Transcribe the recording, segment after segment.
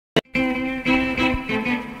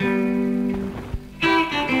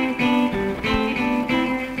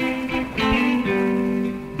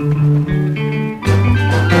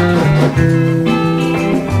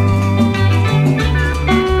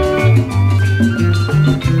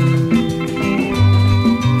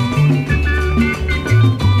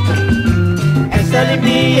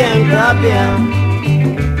Baby and grab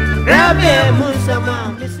ya Musama.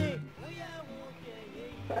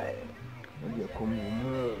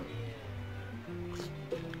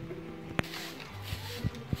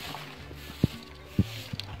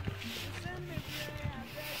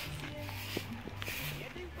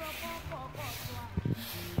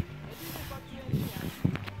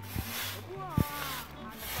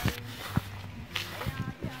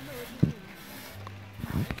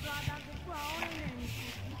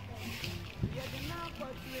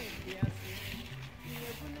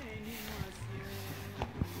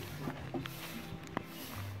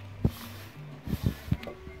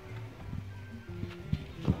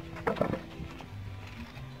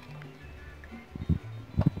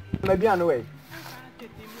 Maybe on the way.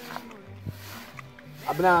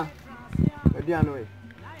 Abna, maybe on the way.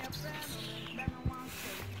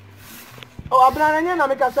 Oh, Abna, I never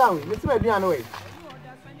make a sound. This may be on the way.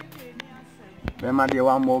 Bema, dear,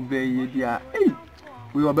 one more bay, dear. Hey,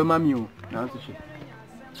 we will be mammy. Now,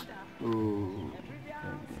 oh,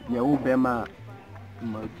 yeah, oh, Bema,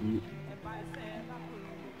 my dear.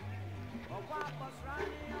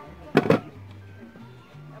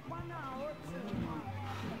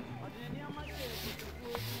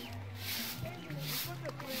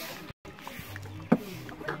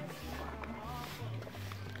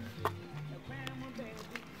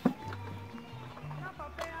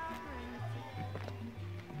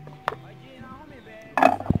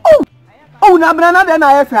 Oh, na Abna, then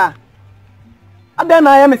I am, and then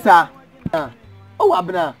I am, sir. Oh,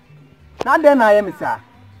 Abna, now then I am, sir.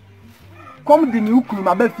 Come the new crew,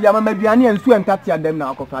 my best yama, maybe any and swear and touch them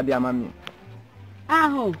now, Cofadia Mammy.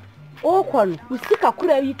 Ah, oh, Con, we stick a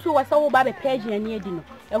cool you two was all about a page and near dinner,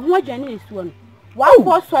 and what journey is one. One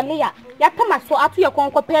for Swalia, Yakama so after your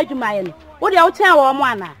conquer page, my what the tell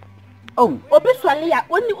one. Oh, Obiswalia,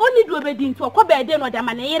 only do a wedding to a cobber dinner, the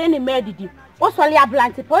man, any murdered. What's all your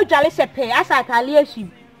blanket? Poor Jolly Shepe, as I tell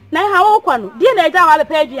you. Now, how old dear, I don't have a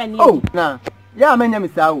page and oh, now, yeah, my name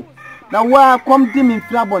is Sao. Now, why come to me,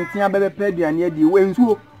 Flabon, Tia, baby, Pedro, and Yedi, when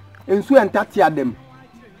so and Tatia them.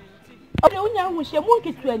 Oh, the young wish a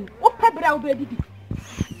monkey twin, what pepper already.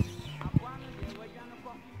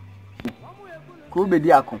 Could be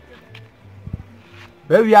Diacon.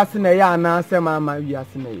 Very asking a yarn, say, Mamma, you are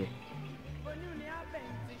saying.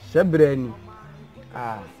 Shebreni.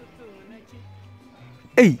 Ah.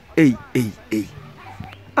 Hey.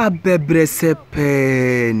 Abebrese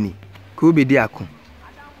penny. Could be Diacon.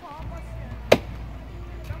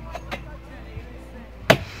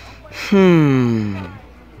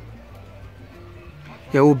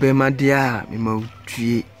 Ya obe ma dia me ma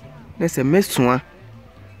tue na se mesoa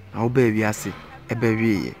na obe wi ase ebe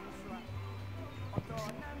wi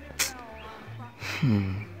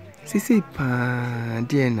sisi pa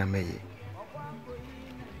dia na meye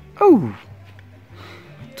oh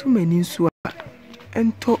too many so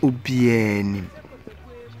ento obiani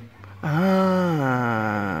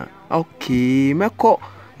okay meko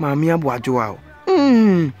mami aboajo a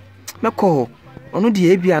meko onu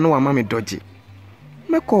di ebia na wa mami doji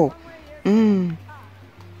meko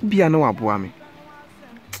bia na wa boa me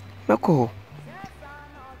meko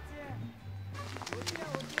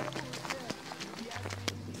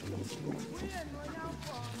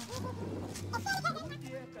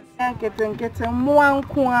nkete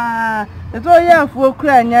mwanku a eto ye afuo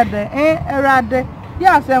kura nya de erade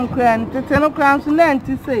ya asem kura ntete no kura nso na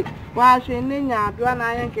nti sei wa hwe ne nya adoa na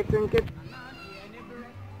aye nkete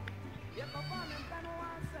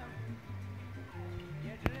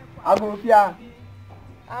Agofia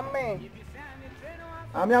amen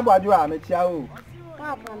ami aboajo a me tia o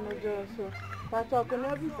papa no jo so pato ko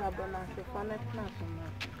no bi sabona se fanet na so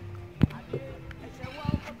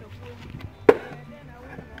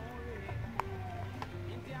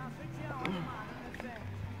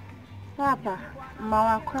Papa,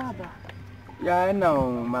 mawa kraba. Ya na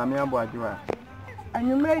o mami aboajo a.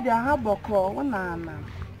 Anyumre dia ha bokọ wona na.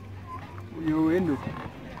 Yo endo.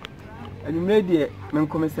 Anyumre dia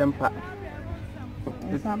menkome sempa.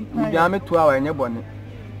 Bia me to awa enye bone.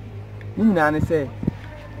 Ni nyina ne se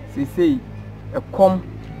sesei ekom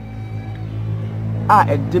a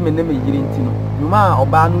edde me na me yiri ntino. Numa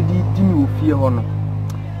oba no di mi ofie ho no.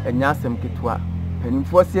 Enya asem ketua.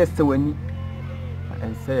 Panimfo se esewani.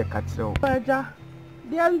 And say a catcher.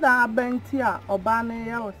 The end Bentia or Banny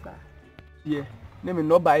Yosa. Dear, name me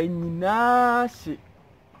no by any nashi.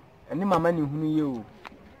 And my money who you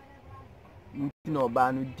no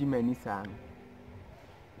ban with Dimany San.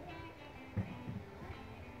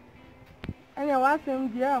 And I was him,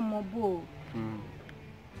 dear Mobo.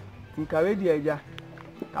 Think already, I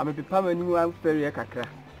am a papa when you are very a cacra.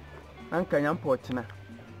 anka nyampo china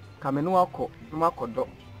kame no akọ no akodo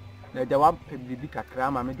na de wa pebibi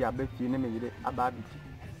kakra ma me de abafie ne me yire aba bi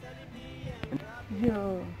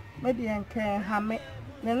yo me de enke ha me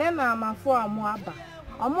ne na amafo amu aba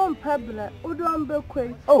omo mpeble udom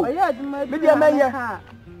bekwei oya aduma bi me de meye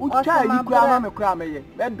ucha yiku ama me kra meye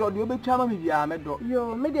me do de obetwa ma me bia me do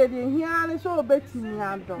yo me de hia ne so obetimi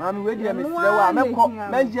ado ma me we de me sire wa me ko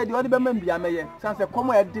me je de odi be ma bia meye sanse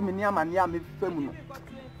komo e de me ni ama ne a me famu no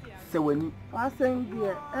se wani wasen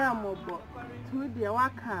bia amobo tu de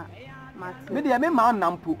waka mate me de me ma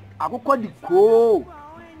nampo akokọ di ko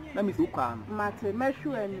na me se ukwa mate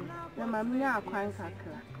meshu ani ya ma me akwan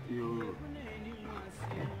kakra yo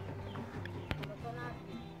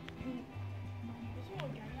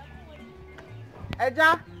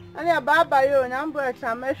Eja, ani ababa yo nyambo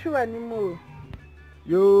echa meshu ani mu.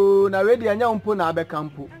 Yo, na we de anya mpo na abeka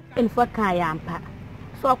mpo. Enfo kan ya mpa.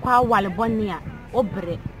 So kwa wale bonni a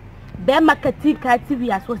obre. Be makati ka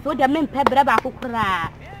TV aso so de mempe bre ba kokora.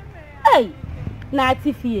 Ei, na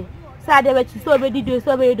atifie. Sa de we chi so be dido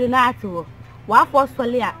so be do na ato. Wa fo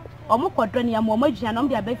sole a omo kodro ne ya mo magua no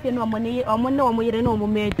de abafie no omo ne omo yire no omo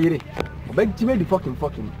me. Yire. Obegti me di fucking.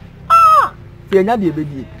 Ah! Se anya de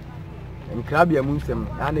ebedie. Nkrabia mu nsem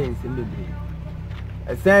na na nsem bebre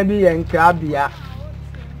esen bi ye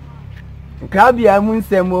nkrabia mu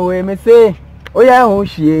nsem o we me se oya ho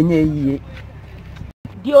hwie nye yie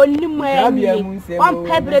di onimu ani on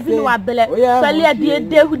pebre bi no abele sale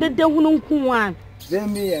de hunu nku an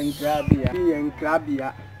zembi ye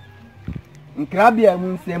nkrabia mu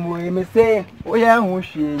nsem o we me se oya ho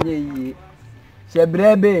hwie nye yie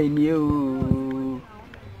shebrebe ni o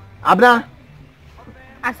abra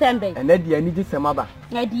Asembe. Ene dia ni gisem aba.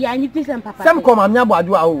 Na dia ni gisem papa. Sem ko ma me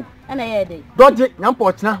aboadu a o. Ena ye de. Doje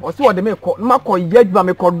nyampo china, o se wo de me ko, na makọ ye adwa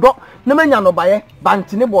me kodo, na manya no baye,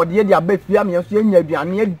 banti ne bode ye de abafia me so enya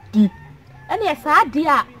aduane adi. Ena ye sa adi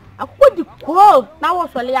a, akoko di ko na wo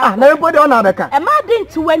sole ya. Ah, na ebode o na abeka. E ma de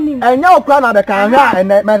nti wanim. Enya okra na abeka ahwa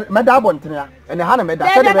ene me da abontene a. Ene ha na me da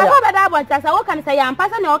se de be ya. Ko be da abontene sa wo kan se ya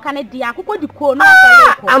mpasa na wo kan di akoko di ko no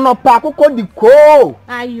sole ko. Anopa akoko di ko.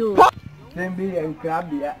 Ayo. Zembi ye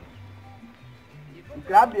nkrabia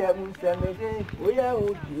mu nseme de oya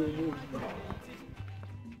o duro.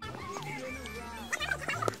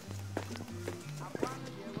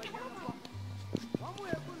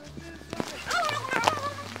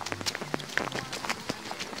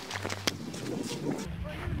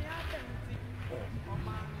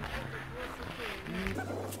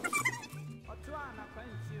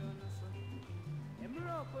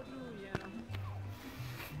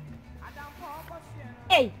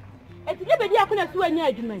 Hey, eti le bedi akuna so anya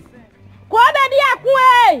adwuma. Ko bedi ako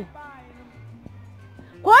eh.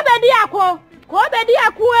 Ko bedi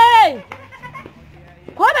ako eh.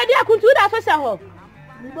 Ko bedi ako ntu da so se ho.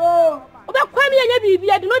 Nibo. Obe kwa mi anya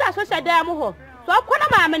bibia de no da so se da mo ho. So ko na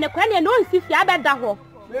ma me ne kwa ne no nsi fi abeda ho.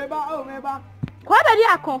 Meba. Ko bedi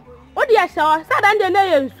ako. O de se ho sa da nde na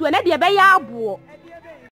ye nsu na de be ya abo.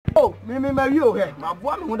 Oh, me wi o he. Ma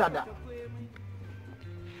boa me ho dada.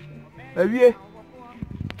 Awie.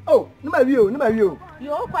 Oh, nima wi o.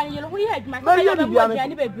 Yo kwa ni yelo ho ye adwuma ka ya be mo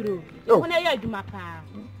adwani bebiro. Yo na ye adwuma pa.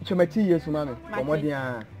 Chemati Yesu mame,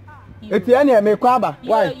 omodian. Eti ene me kwa aba.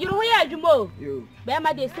 Why? Yelo ho ye adwuma o. Yo. Be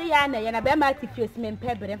ma de se ya na ye na be ma ti face me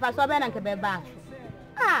mpebre. Fa so be na nke be ba.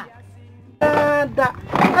 Ah. Da.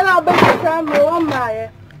 Ana obe ka me o maaye.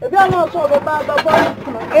 Ebi ana so be ba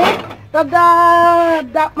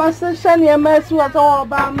da masesha ne emesi wa so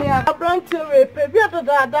ba me a. Abranti repe bi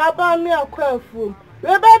da ba me akwa afu. We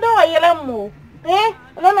be do yele mo.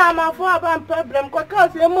 Na amafo aba mpebrem kwa ka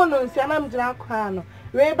se mu no nsia na mjira kwa no.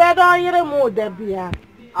 We be do yele mo da bia.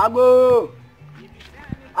 Ago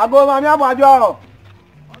mami abwajo.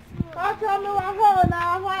 Ka me wa ho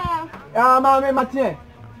na ho. Ya mami matie.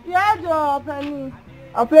 Ya jo pani.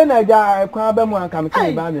 Ape na ja kwa ba mu anka me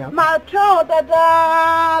ke ba me. Ma tro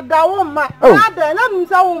da wo ma. Ada na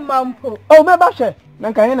msa wo ma mpo. Oh me ba hwe. Na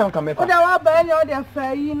nka he na nka me fa. O da wa ba nya o de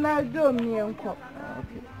fa yi na do mi enko.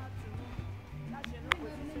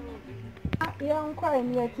 Ya nkwa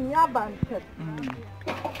ni eti ya ba nte.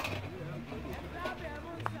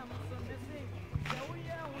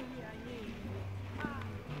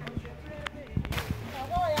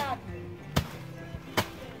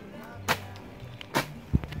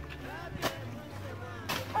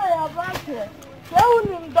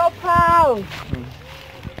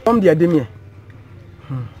 Om dia demie.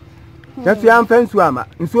 Just ya mfensu ama.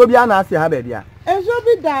 Nsuo bia na ase ha ba dia. Enso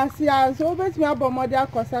bi dance ya so betimi abomode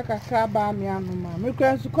akosa kakra ba me anoma. Me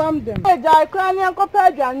kwansu kom dem. Eja kra ne enkopa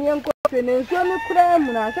adwane enkope ne nsuo ne kra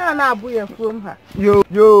mu na sha na abo ye from ha.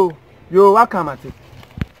 Yo wakamate.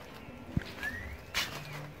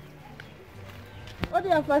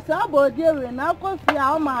 What if I saw about you and I could see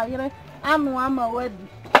how my ama wedding?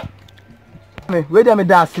 Wait a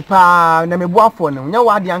minute, Sipa, na me boafo no. Nya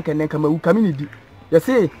wa de anka ne kama wu community. You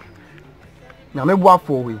see? Na me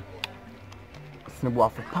boafo we. Sne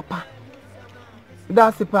boafo papa.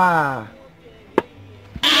 Da Sipa.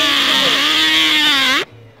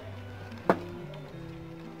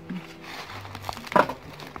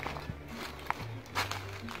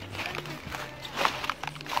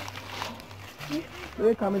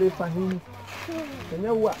 Where come they find him?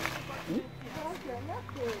 Nya wa.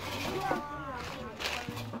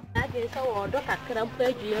 So Dr.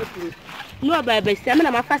 Crabbe, no, baby,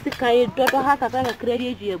 Samana, my fast kind, Dr. Hacker, and a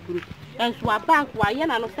credit group, and so a bank, why, and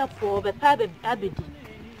I'm not for the private abbey.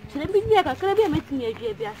 She let me near a crabby meeting a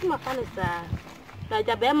JB, as my father, sir. Like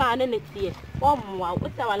a bear man in it here, or more,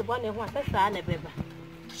 with our one and one, that's a never.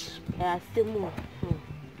 Still more.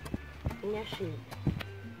 Yes, she.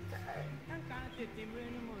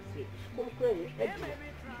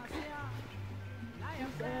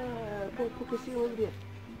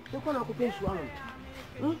 Look on occupation one.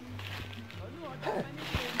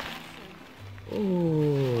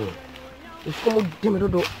 Oh, it's como Jimmy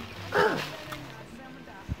Dodo.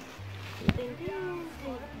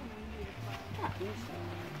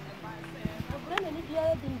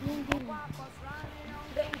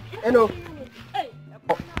 Hello.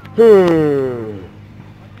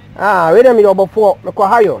 Ah, wait a minute before the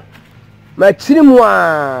Kohayo. My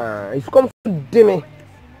chimwa is come to Demi.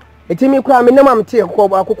 Eti mi kwa me nam tie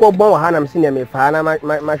akokọ bon ha na me sene me fa na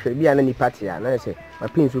ma hwe bia na ni party a na se ma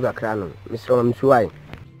pinsu kakra no me so ma msu ai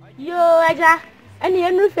Yo aja ani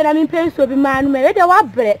enu fe na me pinsu bi ma no me we de wa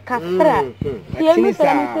bre kafra ti enu fe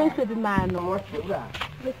na me pinsu bi ma no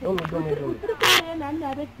na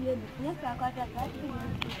na be tie ni ya sa kwa ja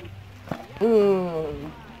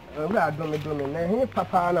ora do me na he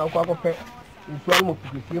papa na kwa kope nsu mo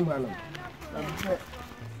pukisi mu ha no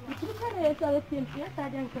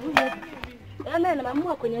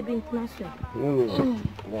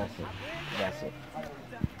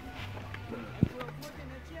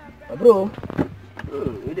Bro,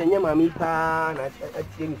 you didn't hear my pa na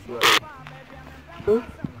atie so.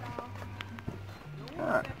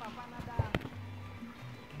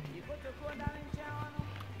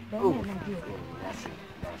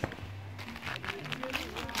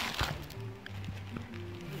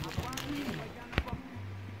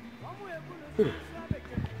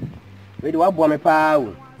 We do abo me pa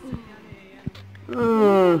o.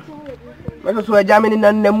 Me so aja me ni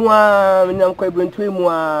nanamu a me nam kwa ibrentu mu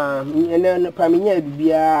a ene pa me nya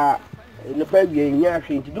bibia ne pa wie nya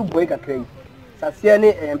hwe nti du boy kakra yi. Sase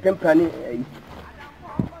ne empempra ne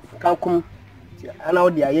kankum ana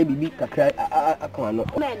odi aye bibi kakra akon no.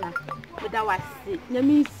 Mena we da wase nya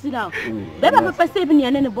mi sira. Be ba papa se bi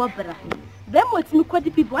ne ne bobra. Be mo timi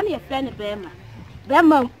kwadi people na ye fre ne be ma. Be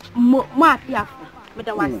ma mo afiafo.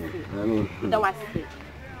 Meda wase. Meda wase.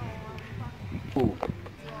 Oh.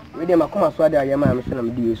 We dey makoma so ada yema am so na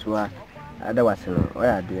medi yesu a ada wase no.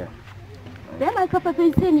 Oya ade. Be ma papa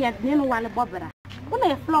pension ya ne no wale bobra. Wona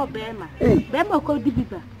ye floor be ma. Be ma ko di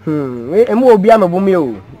biba. We emu obi am bomi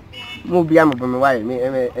o. Mo obi am bomi why me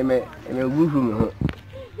wuhu me ho.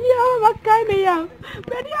 Ya makai me ya.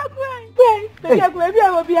 Be di akwa. Be di akwa bi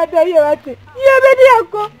am obi ada ye wate. Ye be di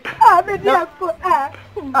akwa. Be di akwa.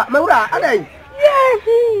 Mawura adai.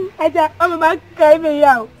 Aja, I'm a guy me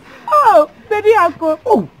yaw. Oh, baby ako.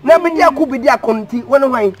 Oh, na bidi ako nti wono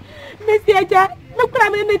hwan. Mesi aja, no kra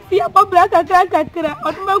me ne ti abobra kakra.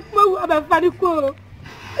 Oduma kuma aba fari ko.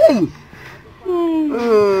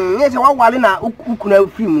 Yes, wa wale na ukuna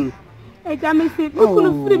film. Aja mesi,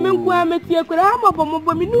 ukuna film nko ameti akura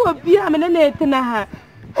amobombo mi nu obi a me na etena ha.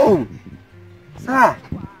 Oh. Sa.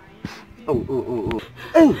 Oh.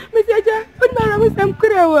 Mesi aja, oduma ra sam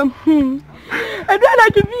kura wam. Adana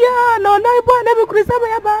tubia na ibo na be kurisa ba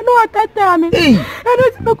ya ba no atata mi. Eno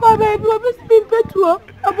ti ko ba bi obi spin petuo.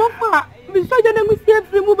 Abofa, mi so je na ngusi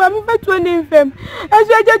afri mu ba mi petuo ni mfem.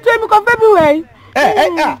 Aso aja tu mi ko fa bi wei.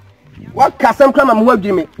 What kasam kama mu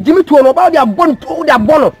adwimi. Jimi tuo no ba de abon to de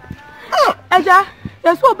abono. Aja,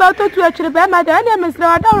 yeso ba to tu akire ba ma da na mesra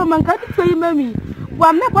wa da ro man ka tu yi mami.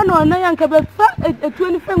 Wa me bo no na yanka be fa etuo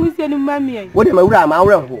ni fa ngusi ni mami ai. Wo de mawura ma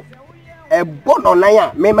awra ho. Bono na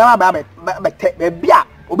ya me ma ba be bia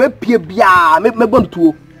obepie bia me bon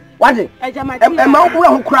tuo wade ma wo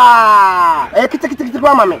ho kra kiti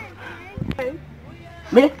kwa ma me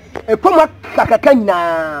pomo kakaka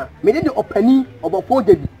nyina me de opani obofo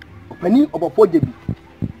debi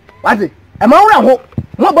wade ma wo ho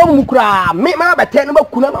mo ba mu kra me ma ba te no ba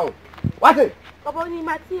kuna ma wade obo ni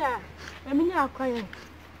matia me nya akwan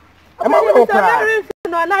Am I wrong?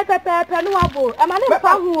 No, not a pepper, no abo. Am I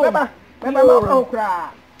not cry?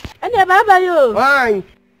 And never you. Why?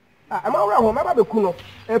 I'm all right, Mamma Kuno.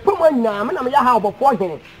 A poor man, I'm a how before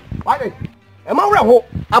him. Why? Am I wrong?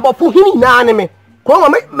 About for him, Nanime. Come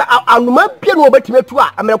on, I'm not Piero, but to me,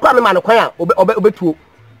 I'm a crime man of choir, or true.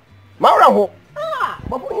 Mara,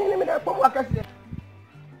 but for him, I said.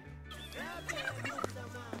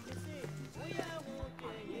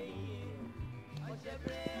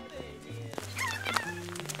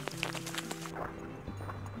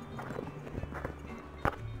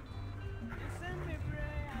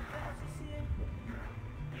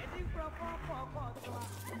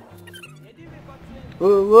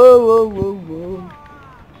 Oh.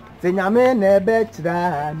 Senyame na ebe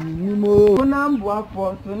chira ni mo. Na mbo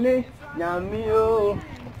afọ so ne nyame o.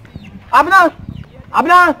 Abna.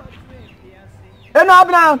 Eno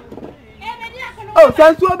abna. Oh,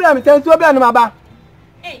 sensu obia no maba.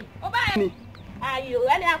 Oba ni. Ayo,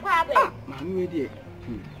 ele akwa abe. Mami we die.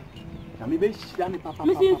 Nyame be hia ni papa.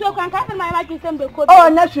 Mi sinso kan ka ma ma twese mbe ko. Oh,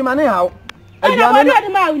 nya hwe mane hawo. Aduane no de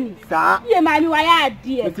ma uni. Sa. Ye mami wa ya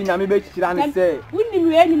ade. Mi nyame be chira ni se. Wuni mi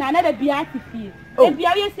we ni na da bia tifie.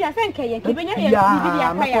 Ebia we si asenka ye ke benya ye bi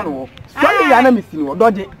dia kwa ya. So ya na mi sini wo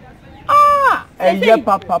doje. Eye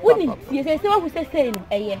papa. Wuni ye se wo sese no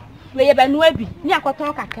eye. We ye banu abi ni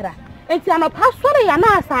akoton kakra. Enti anopa sore ya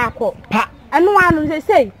na asa akọ. Pa. Anu anu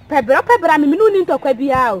sese pebra mi nu ni ntokwa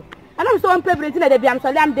bia o. Anam so on pebra ti na da bia am so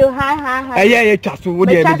am de ha. Eye twaso wo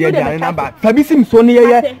de de na ba. Fabi sim so ne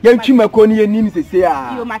ye ntwi mako ne ye ni sese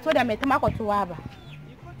a. Yo ma to da metama akoto wa ba.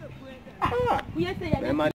 We say ya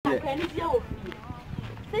ni dia o fi.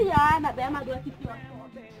 Say ya na be ma do ti fi o.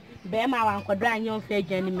 Be ma wa nkodra anyo fe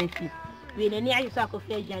agani mati. We ne ni ayi so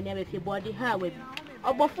akofe agani e be fi body ha wa bi.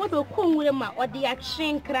 Obofo do konwure ma ode ya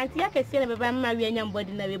chinkranti ya kese na be ba ma we anya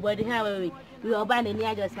body na we body ha wa we oba ne ni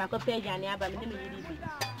ajo se akofe agani aba me me yiri bi.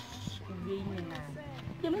 We ni na.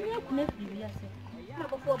 Ke me ni akuna fi wi ase. Na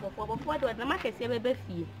obofo do na ma kese be be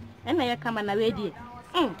fi. E na ye kama na we die.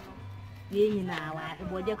 Ye na wa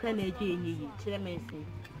body kra na eje enyi kire mense.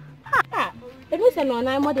 Ebi se no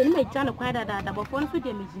na mo de me twa no kwa da bofo nso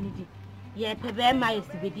de me jinidi. Ye pebe ma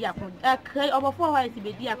esibedi akon. Akai obofo ho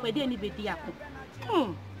esibedi akon de ni bedi akon.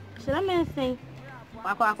 Kire mense.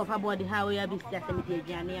 Akwa fa body ha we ya bi sia se me de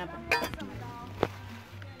aduane aba.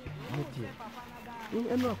 Ni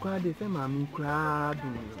eno akwa de se ma mi kra du.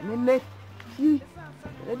 Ne si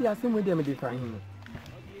e di asemu de me de fa hin.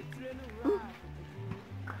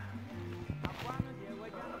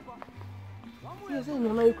 Yes,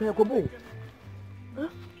 no na ikwe ko bo.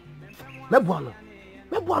 Mebo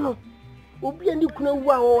no. Obi ani kuna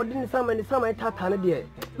wu a o de ni sama tata ne de.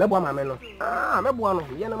 Mebo ma me no. Mebo no.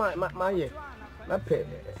 Ye na ma ye. Na pe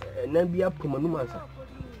na bia pomanu mansa.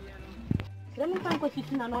 Sema kan ko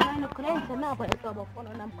sisi na no na kra nse na ba eto ba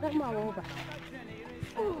fono na mkra ma wo ba.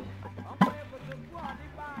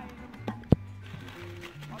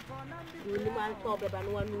 Ni ma so be ba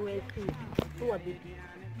no wanu esi. So wa bibi.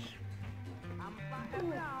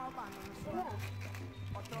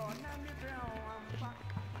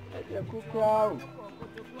 Ya kukwao.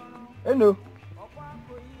 Eno.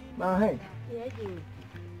 Ma he.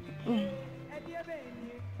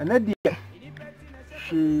 Ana dia.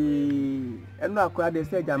 Eno akwa de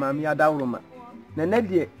se jama mi adawroma. Na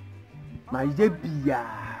dia ma je bia.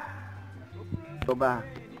 Toba.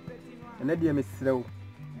 Ana dia mesrew.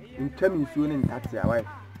 Ntwam nsuo ne ntate awai.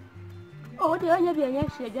 Oh, the only be a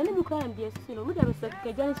share, Jenny Bukan be a sin, would have a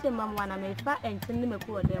second say, Mamma, and I may fat and send them a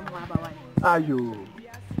poor damn one. Are you?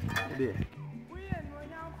 Dear.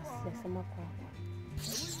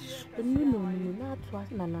 The new moon, not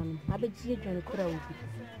trust Nanan. I bet you Johnny Crow.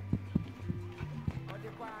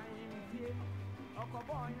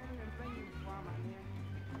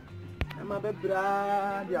 I'm a bit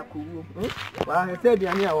brad, Yaku. Well, I said, the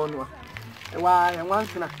Ania one. Why, and once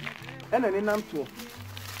and an in two.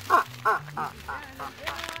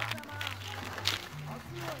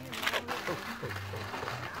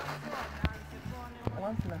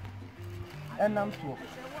 Once now, and I'm two.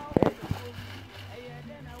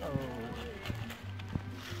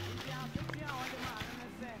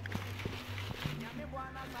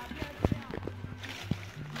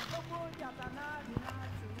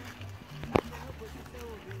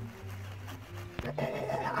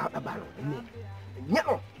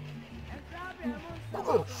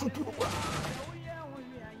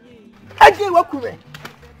 Aje wakure.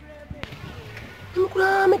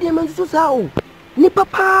 Mkura me de manzu sao. Ni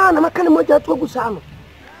papa na makane moja tu gusano.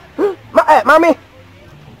 Mami.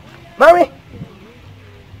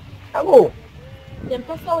 Ago. Dem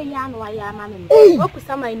pesa o ya no ya mami.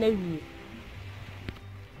 Okusama ina wi.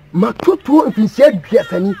 Matutu mfinsia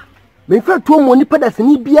duasani. Me fa to mo nipa da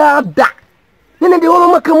sani bia da. Nene de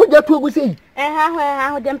wo maka mo ja to agusei.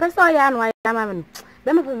 Ho dem pesa ya no ya mama no.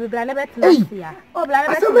 Be me be bla na betina sia. O bla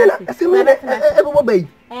na betina. Asemena ebo bai.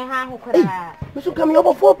 Ho kora. Musu kam yo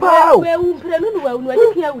bofo pa. We wu mpre no wa no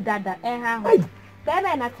adi kia udada. Ho. Be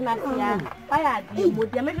na tena sia. Aya di mo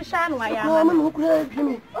de me hwehwa no ya mama. Mama mo kura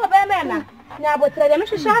pimi. O be na. Nya botre de me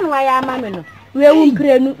hwehwa no ya mama no. We wu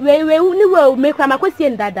mpre no we ni we me kwa makosie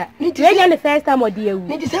ndada. We nya ne first time odi ewu.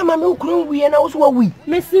 Ni se mama wo kura wi na wo so wa wi.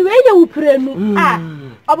 Me si we ye wu pre no.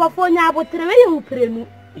 Obofo nya botre we ye wu pre no.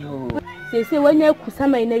 Yo. Se wanya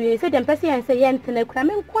kusama ina we se dem pese yan se yen tena kura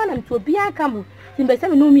me kwa na nto bia aka mo simbe se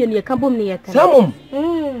me no mienu ye ka bom ne ye tena samum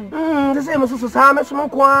se me so sa me so mo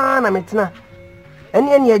kwa na metena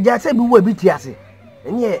ene ye ja se bi wo bi ti ase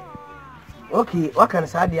ene okay waka na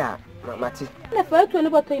sa dia mate na fa to ne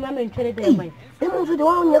boto ima me ntwere de mai e mo so de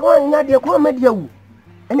wa nya de ko ma dia wu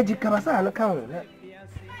ene di kabasa no ka ho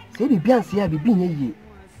se bi bianse ya bi nye ye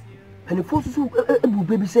ene fo so ebu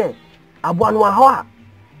bebi se abo anu aho a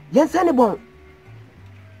yen se ne bon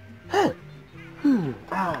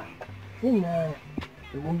Nina,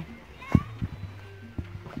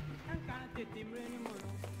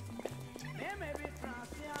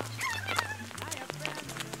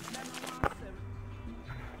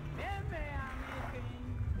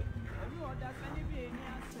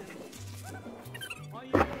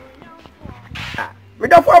 we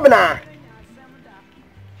don't form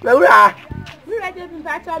Laura. We ready to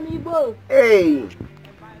patch on me, bo. Hey,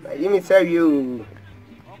 let me tell you.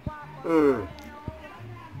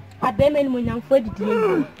 Abemen mo nyam fo didi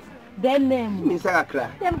e. Benem. Mi sakra.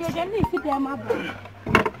 Dem de je ni fi dem abo.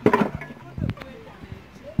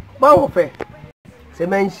 Ba wo fe. Se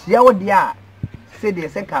man hia wo dia. Se de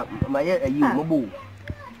se ka ma ye ayi mo bo.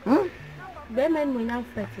 Bemen mo nyam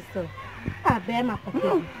fo ti so. Be ma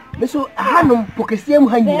poke. Me so hanum pokesie mu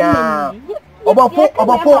ha nyina. Obafo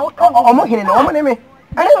omo hene na omo ne me.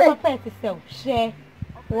 Ani me fa ti so. She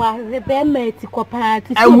wa rebe meti kopa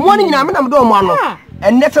ti. E mo ni nyina me na me do mo ano.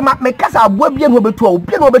 Enne se me kasa abo bia no betu a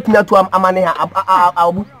obia no betu na to amane ha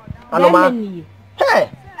abu anoma. He.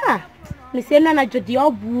 Me se na jodi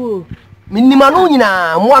obu o. Minima no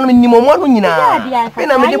nyina mo ano minimo mo ano nyina. Fe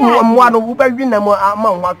na me de mo ano wo ba wi na mo ama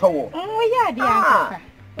ho atowo. Wo ya de akasa.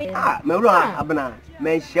 Mesuro abna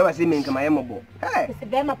me hye wa se me nkama ye mobo. He. Se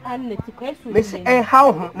be ma pan na ti kwasu. Me se ha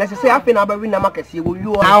ho na se afi na ba wi na makase wo wi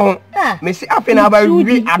o. Ha ho. Me se afi na ba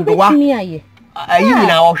wi adowa. Ayi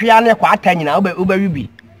nyina wo hwe ane kwa ata nyina wo ba wi bi.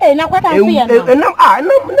 Na kwata fi ya no. Na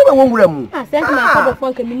ba wura mu. Se na ko bo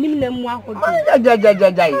fon ke minim na mu ahodo.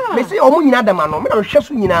 Jai. Me se omu nyina da ma no, me na hwe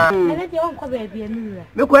so nyina. Na de won ko ba bia mi wura.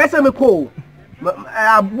 Me ko ese me ko.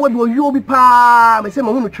 Abo de oyi obi pa, me se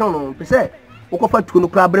mo hu no twon no. Pe se wo ko fa tuo no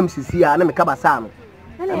kra brem sisi a na me ka ba sa no.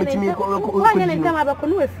 Na me timi ko nya ne tama ba ko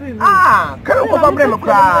no afiri. Kan ko fa brem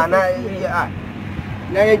kra na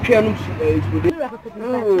na ye twa no isbude.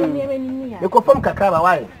 Me ko fam kakra ba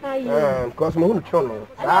wai. Because mo hu no twon no.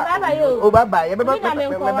 O baba ye baba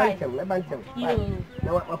me bantem.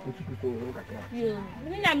 Na wa putu putu kakra. Yo,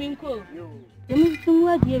 ni na mi nko. Emi tun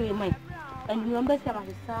wa die we mai. And you mbese ma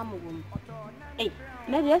samu wom.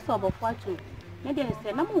 Na de so bo fatu. Na de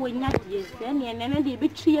se na mo wonya de se ne ne de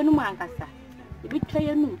betwie no mu ankasa. E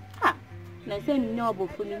betwie no. Na se ni ne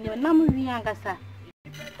obofo ni na mo wi ankasa.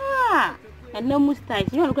 And no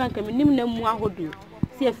mustache. You can come in na mu ahodo.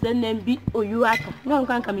 See if the name be oyu aka. No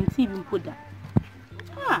can come in TV mpoda.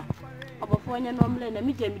 Obofo nya no mle na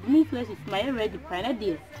mi je mi flesh is my ready plan na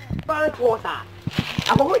dey. Bank water.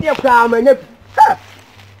 Abofo dey kra ma nya.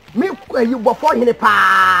 Me you bofo hene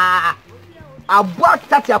pa. Abo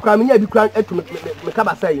tati akra me nya bi kra etu me ka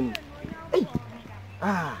basa yi.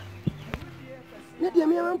 Ne dey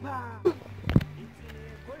me ampa.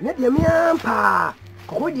 Ne dey me ampa.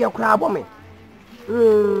 Ko dey kra abo me.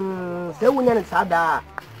 Se wunya ne sada.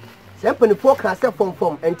 Se pani fo kra se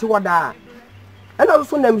fom enti wada. Ena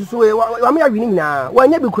so na mi so wa me awini nyina. Wa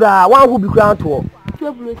nya bi kra, wa hu bi kra to.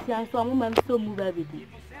 To bulo si an so mo mam so mu ba bi.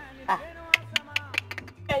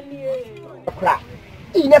 Kra.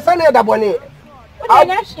 Ina sana da bone.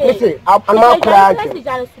 Listen, I'm crying.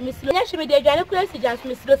 Nya she me dey dwane kura si jan so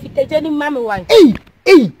Mesuro fite je ni mama wan.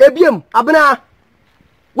 Ebiem abna.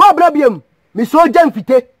 Wa abna biem. Mi so jan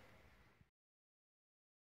fite.